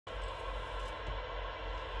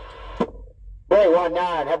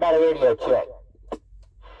319, how about a radio check?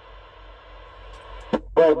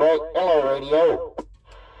 Break, break, hello radio.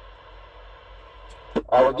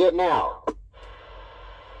 We're getting out.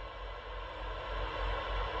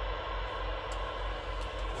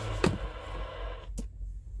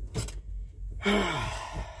 And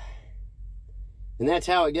that's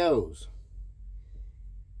how it goes.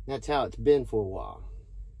 That's how it's been for a while.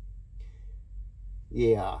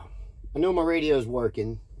 Yeah, I know my radio's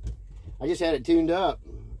working. I just had it tuned up.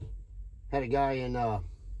 Had a guy in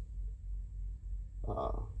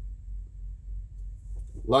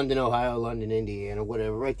London, Ohio, London, Indiana,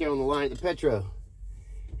 whatever, right there on the line at the Petro.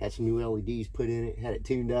 Had some new LEDs put in it, had it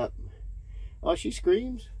tuned up. Oh, she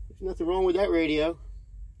screams. There's nothing wrong with that radio.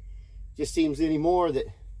 Just seems anymore that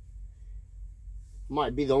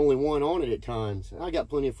might be the only one on it at times. I got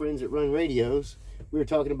plenty of friends that run radios. We were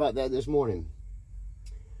talking about that this morning.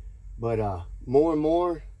 But more and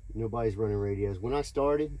more, nobody's running radios. When I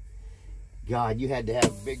started, God, you had to have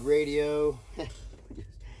a big radio.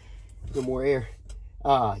 No more air.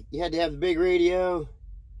 You had to have the big radio.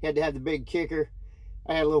 You had to have the big kicker.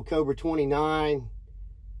 I had a little Cobra 29.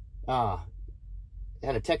 Had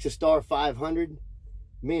a Texas Star 500.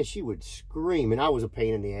 Man, she would scream, and I was a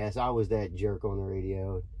pain in the ass. I was that jerk on the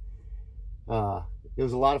radio. It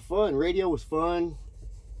was a lot of fun. Radio was fun.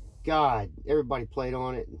 God, everybody played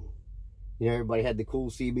on it. You know, everybody had the cool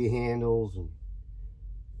CB handles, and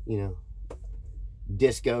you know,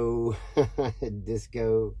 disco,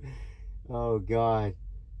 disco. Oh God,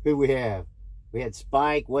 who we have? We had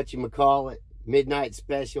Spike, whatchamacallit, Midnight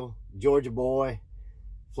Special, Georgia Boy,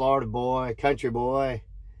 Florida Boy, Country Boy.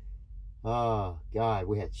 Oh God,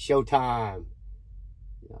 we had Showtime.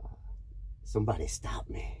 Somebody stop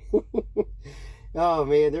me. Oh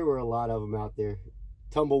man, there were a lot of them out there.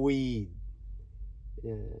 Tumbleweed.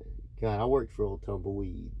 God, I worked for old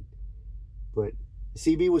Tumbleweed. But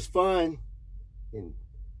CB was fun. And,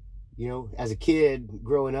 you know, as a kid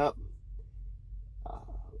growing up,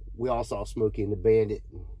 we all saw Smokey and the Bandit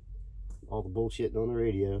and all the bullshitting on the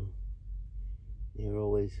radio. They were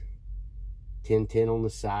always 10-10 on the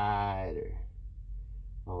side,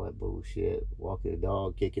 or all that bullshit. Walking the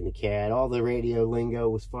dog, kicking the cat. All the radio lingo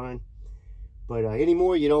was fun. But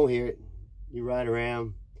anymore, you don't hear it. You ride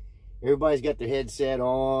around. Everybody's got their headset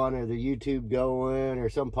on, or their YouTube going, or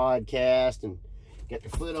some podcast, and got their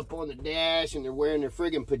foot up on the dash, and they're wearing their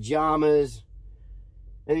friggin' pajamas,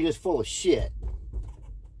 and they're just full of shit.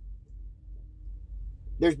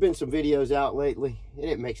 There's been some videos out lately, and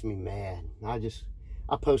it makes me mad.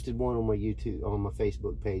 I posted one on my YouTube, on my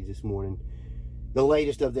Facebook page this morning. The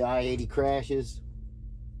latest of the I-80 crashes.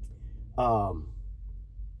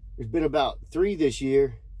 There's been about 3 this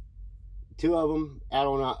year. 2 of them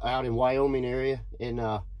out in Wyoming area, and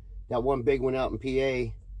that one big one out in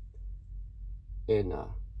PA. And you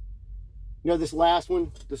know, this last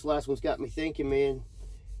one's got me thinking, man.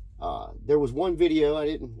 There was one video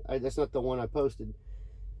that's not the one I posted.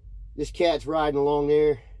 This cat's riding along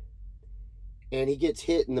there, and he gets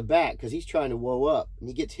hit in the back because he's trying to whoa up, and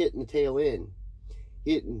he gets hit in the tail end.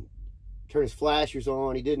 He didn't turn his flashers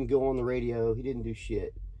on. He didn't go on the radio. He didn't do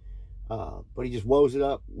shit. But he just woes it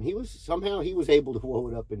up. And somehow he was able to whoa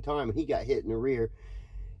it up in time, and he got hit in the rear.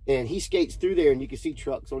 And he skates through there, and you can see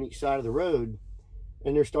trucks on each side of the road,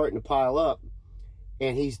 and they're starting to pile up.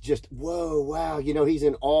 And he's just, whoa, wow. You know, he's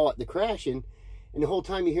in awe at the crashing. And the whole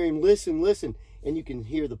time you hear him, listen, listen. And you can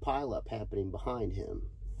hear the pileup happening behind him.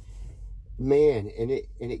 Man, and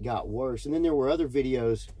it got worse. And then there were other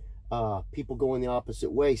videos, people going the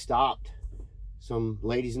opposite way, stopped. Some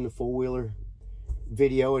ladies in the four-wheeler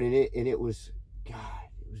video, and it was, God,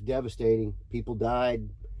 it was devastating. People died.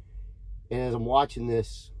 And as I'm watching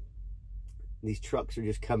this, these trucks are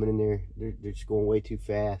just coming in there. They're just going way too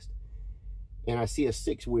fast. And I see a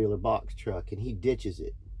 6-wheeler box truck, and he ditches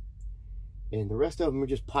it. And the rest of them are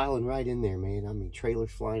just piling right in there, man. I mean,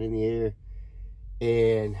 trailers flying in the air.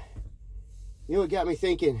 And, you know, it got me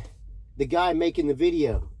thinking, the guy making the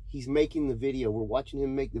video, he's making the video. We're watching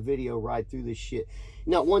him make the video ride through this shit.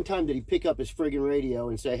 Not one time did he pick up his friggin' radio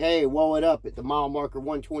and say, hey, whoa it up at the mile marker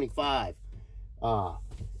 125.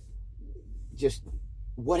 Just,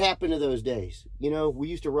 what happened to those days? You know, we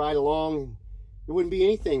used to ride along, and there wouldn't be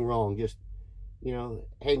anything wrong. Just, you know,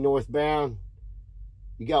 hey, northbound,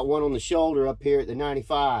 you got one on the shoulder up here at the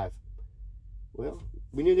 95. Well,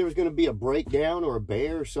 we knew there was going to be a breakdown or a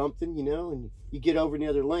bear or something, you know, and you get over in the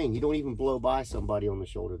other lane. You don't even blow by somebody on the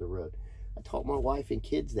shoulder of the road. I taught my wife and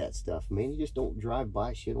kids that stuff, man. You just don't drive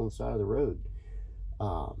by shit on the side of the road.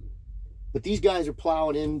 But these guys are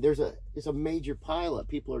plowing in. There's a major pileup.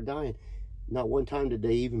 People are dying. Not one time did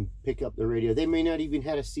they even pick up the radio. They may not even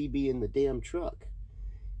had a CB in the damn truck.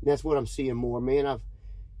 And that's what I'm seeing more, man.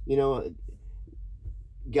 You know, a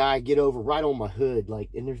guy get over right on my hood, like,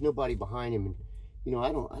 and there's nobody behind him. And, you know,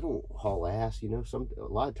 I don't haul ass, you know. A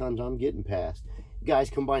lot of times I'm getting past. Guys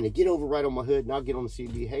come by and they get over right on my hood, and I'll get on the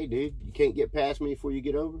CB. Hey, dude, you can't get past me before you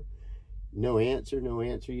get over? No answer, no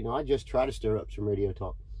answer. You know, I just try to stir up some radio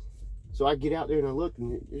talk. So I get out there and I look,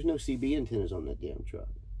 and there's no CB antennas on that damn truck.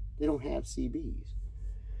 They don't have CBs.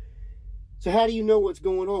 So how do you know what's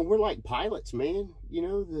going on? We're like pilots, man. You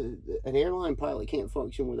know, an airline pilot can't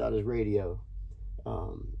function without his radio.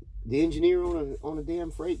 The engineer on a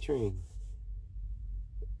damn freight train.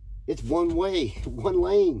 It's one way, one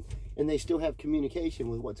lane, and they still have communication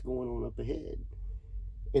with what's going on up ahead.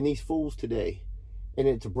 And these fools today, and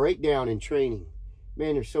it's a breakdown in training.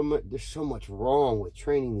 Man, there's so much wrong with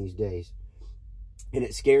training these days. And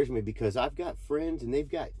it scares me because I've got friends and they've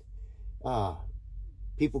got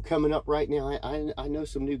people coming up right now. I know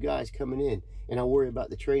some new guys coming in, and I worry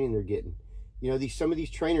about the training they're getting. You know, some of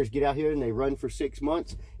these trainers get out here and they run for 6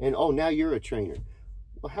 months, and oh, now you're a trainer.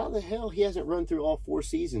 Well, how the hell he hasn't run through all 4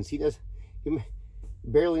 seasons? He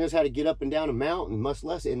barely knows how to get up and down a mountain, much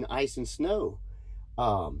less in ice and snow.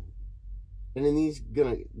 And then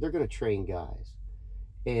they're gonna train guys.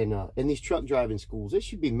 And in these truck driving schools, this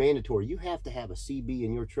should be mandatory. You have to have a CB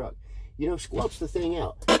in your truck. You know, squelch the thing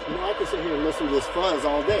out. You know, I can sit here and listen to this fuzz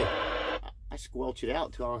all day. I squelch it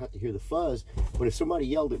out till I don't have to hear the fuzz. But if somebody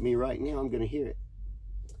yelled at me right now, I'm going to hear it.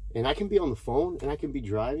 And I can be on the phone, and I can be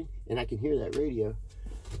driving, and I can hear that radio.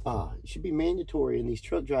 It should be mandatory in these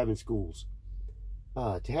truck driving schools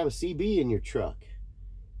to have a CB in your truck.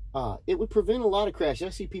 It would prevent a lot of crashes.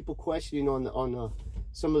 I see people questioning on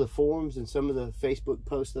some of the forums and some of the Facebook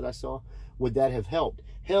posts that I saw. Would that have helped?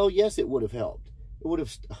 Hell yes, it would have helped. It would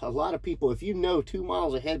have, a lot of people, if you know 2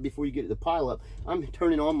 miles ahead before you get to the pileup, I'm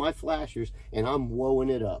turning on my flashers and I'm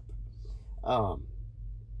woeing it up. Of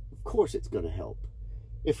course it's going to help.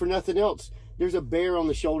 If for nothing else, there's a bear on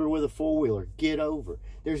the shoulder with a four-wheeler. Get over.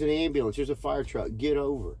 There's an ambulance. There's a fire truck. Get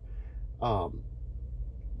over.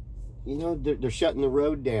 You know, they're shutting the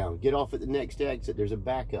road down. Get off at the next exit. There's a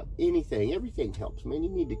backup. Anything. Everything helps, man.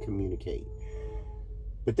 You need to communicate.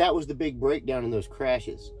 But that was the big breakdown in those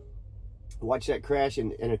crashes. Watch that crash,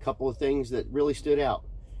 and a couple of things that really stood out.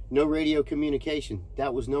 No radio communication.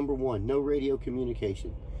 That was number one. No radio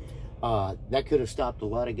communication. That could have stopped a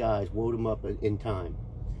lot of guys, woed them up in time.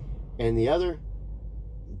 And the other,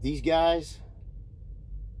 these guys,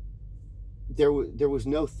 there was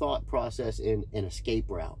no thought process in an escape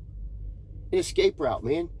route. An escape route,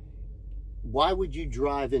 man. Why would you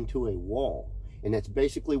drive into a wall? And that's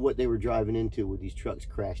basically what they were driving into with these trucks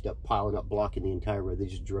crashed up, piling up, blocking the entire road. They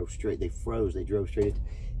just drove straight. They froze. They drove straight.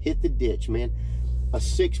 Hit the ditch, man. A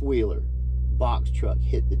 6-wheeler box truck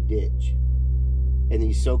hit the ditch. And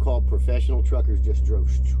these so-called professional truckers just drove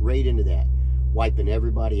straight into that, wiping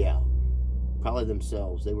everybody out. Probably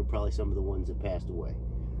themselves. They were probably some of the ones that passed away.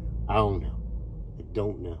 I don't know. I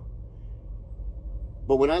don't know.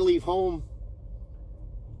 But when I leave home,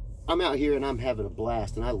 I'm out here and I'm having a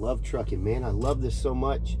blast, and I love trucking, man. I love this so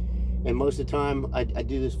much, and most of the time I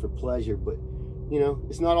do this for pleasure, but you know,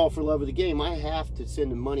 it's not all for love of the game. I have to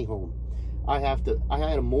send the money home. I had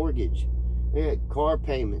a mortgage, I got car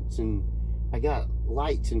payments, and I got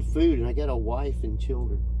lights and food, and I got a wife and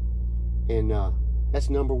children, and that's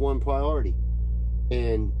number one priority.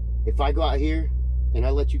 And if I go out here and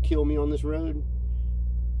I let you kill me on this road,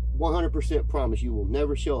 100% promise you will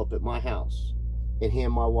never show up at my house and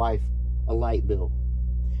hand my wife a light bill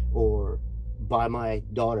or buy my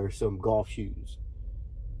daughter some golf shoes.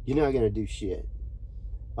 You're not gonna do shit.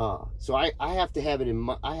 So I have to have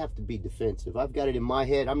it I have to be defensive. I've got it in my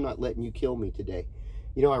head, I'm not letting you kill me today.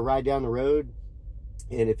 You know, I ride down the road,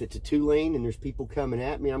 and if it's a 2-lane and there's people coming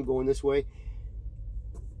at me, I'm going this way,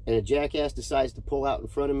 and a jackass decides to pull out in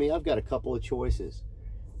front of me, I've got a couple of choices.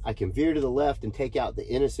 I can veer to the left and take out the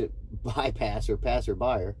innocent bypasser,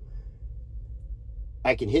 passerby.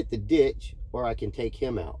 I can hit the ditch, or I can take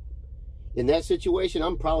him out. In that situation,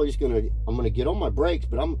 I'm probably just I'm gonna get on my brakes,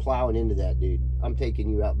 but I'm plowing into that dude. I'm taking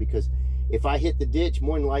you out, because if I hit the ditch,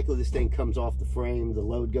 more than likely this thing comes off the frame, the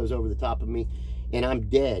load goes over the top of me, and I'm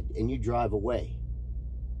dead, and you drive away.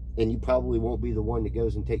 And you probably won't be the one that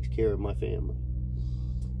goes and takes care of my family.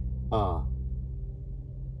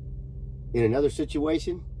 In another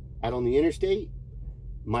situation, out on the interstate,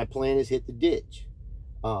 my plan is hit the ditch.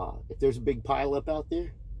 If there's a big pile up out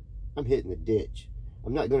there, I'm hitting the ditch.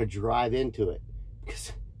 I'm not going to drive into it,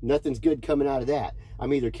 because nothing's good coming out of that.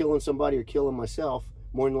 I'm either killing somebody or killing myself,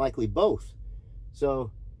 more than likely both.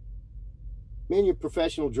 So, man, you're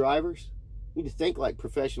professional drivers. You need to think like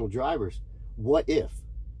professional drivers. What if?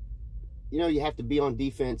 You know, you have to be on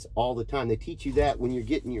defense all the time. They teach you that when you're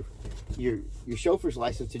getting your chauffeur's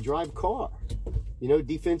license to drive a car. You know,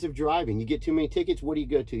 defensive driving. You get too many tickets, what do you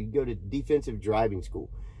go to? You go to defensive driving school.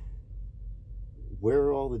 Where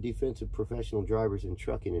are all the defensive professional drivers in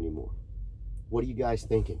trucking anymore? What are you guys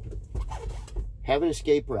thinking? Have an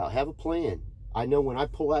escape route. Have a plan. I know when I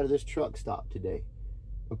pull out of this truck stop today,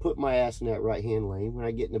 I'm putting my ass in that right-hand lane. When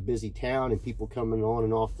I get in a busy town and people coming on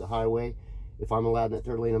and off the highway, if I'm allowed in that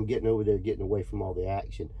third lane, I'm getting over there, getting away from all the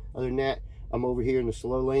action. Other than that, I'm over here in the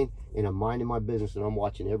slow lane, and I'm minding my business, and I'm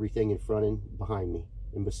watching everything in front and behind me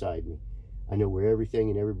and beside me. I know where everything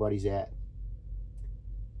and everybody's at.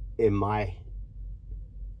 And my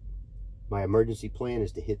emergency plan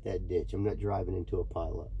is to hit that ditch. I'm not driving into a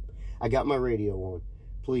pileup. I got my radio on.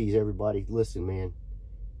 Please, everybody, listen, man.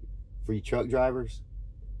 For you truck drivers,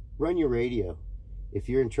 run your radio. If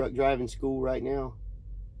you're in truck driving school right now,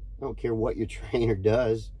 I don't care what your trainer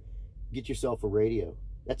does, get yourself a radio.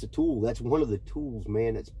 That's a tool. That's one of the tools,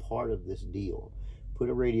 man, that's part of this deal. Put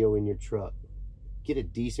a radio in your truck. Get a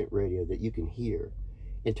decent radio that you can hear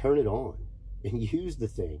and turn it on and use the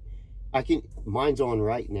thing. Mine's on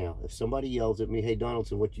right now. If somebody yells at me, hey,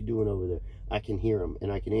 Donaldson, what you doing over there? I can hear them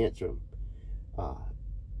and I can answer them.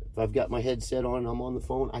 If I've got my headset on and I'm on the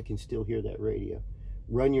phone, I can still hear that radio.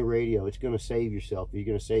 Run your radio. It's going to save yourself. You're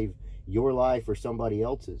going to save your life or somebody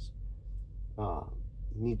else's. You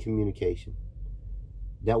need communication.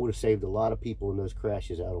 That would have saved a lot of people in those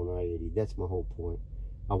crashes out on I-80. That's my whole point.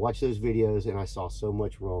 I watched those videos and I saw so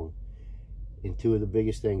much wrong. And two of the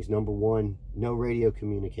biggest things: number one, no radio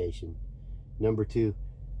communication. Number two,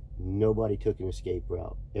 nobody took an escape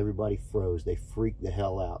route. Everybody froze. They freaked the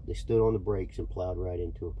hell out. They stood on the brakes and plowed right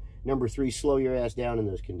into them. Number three, slow your ass down in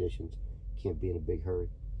those conditions. Can't be in a big hurry.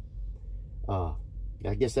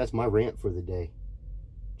 I guess that's my rant for the day.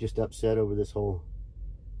 Just upset over this whole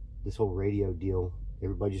radio deal.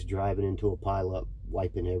 Everybody just driving into a pileup,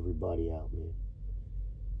 wiping everybody out, man.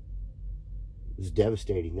 It was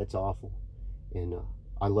devastating. That's awful. And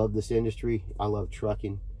I love this industry. I love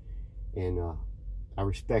trucking. And I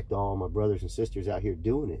respect all my brothers and sisters out here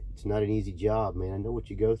doing it. It's not an easy job, man. I know what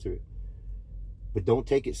you go through. But don't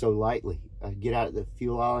take it so lightly. I get out at the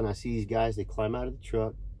fuel aisle and I see these guys. They climb out of the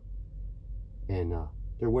truck. And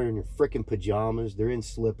they're wearing their freaking pajamas. They're in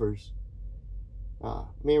slippers.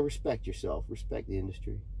 Man, respect yourself. Respect the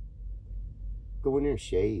industry. Go in there and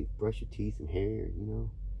shave. Brush your teeth and hair, you know.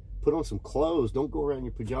 Put on some clothes. Don't go around in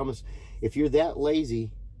your pajamas. If you're that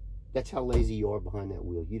lazy, that's how lazy you are behind that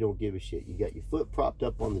wheel. You don't give a shit. You got your foot propped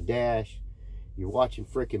up on the dash. You're watching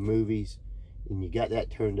freaking movies. And you got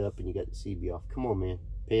that turned up and you got the CB off. Come on, man.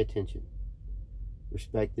 Pay attention.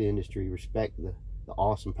 Respect the industry. Respect the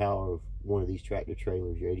awesome power of one of these tractor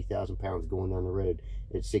trailers. You're 80,000 pounds going down the road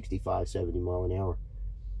at 65, 70 mile an hour.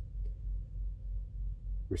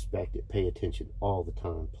 Respect it. Pay attention all the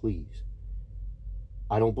time, please.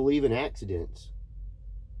 I don't believe in accidents.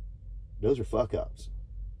 Those are fuck ups.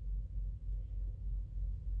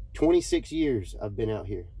 26 years I've been out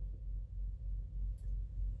here.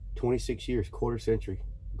 26 years, quarter century,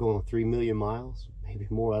 going on 3 million miles, maybe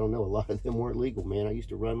more, I don't know. A lot of them weren't legal, man. I used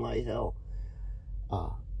to run like hell.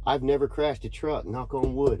 I've never crashed a truck, knock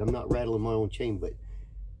on wood. I'm not rattling my own chain, but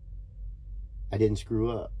I didn't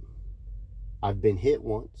screw up. I've been hit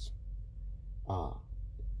once.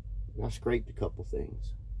 I scraped a couple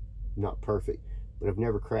things. Not perfect, but I've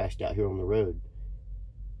never crashed out here on the road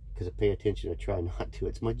because I pay attention. I try not to.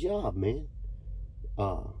 It's my job, man.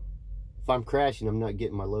 If I'm crashing, I'm not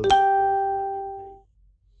getting my load. I'm not getting paid.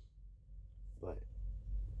 But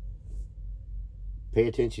pay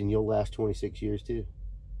attention. You'll last 26 years too.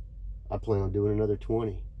 I plan on doing another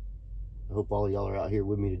 20. I hope all of y'all are out here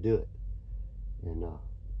with me to do it. And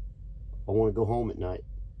I want to go home at night.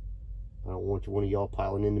 I don't want one of y'all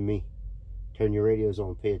piling into me. Turn your radios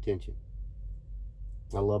on. Pay attention.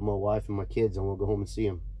 I love my wife and my kids. I want to go home and see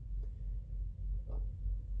them.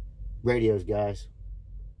 Radios, guys.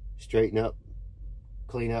 Straighten up.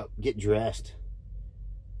 Clean up. Get dressed.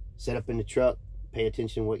 Set up in the truck. Pay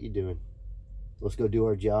attention to what you're doing. Let's go do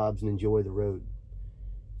our jobs and enjoy the road.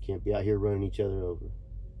 Can't be out here running each other over.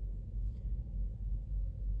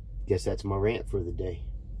 Guess that's my rant for the day.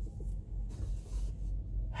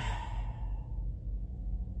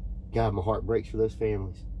 God, my heart breaks for those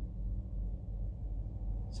families.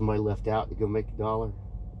 Somebody left out to go make $1,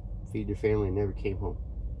 feed their family, and never came home.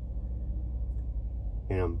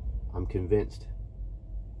 And I'm convinced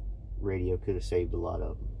radio could have saved a lot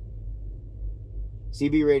of them.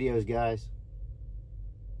 CB radios, guys.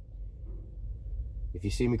 If you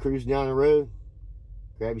see me cruising down the road,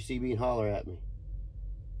 grab your CB and holler at me.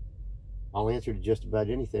 I'll answer to just about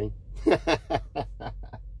anything.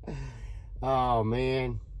 Oh,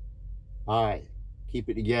 man. All right. Keep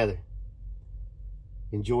it together.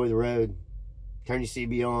 Enjoy the road. Turn your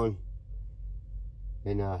CB on.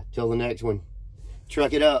 And till the next one,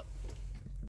 truck it up.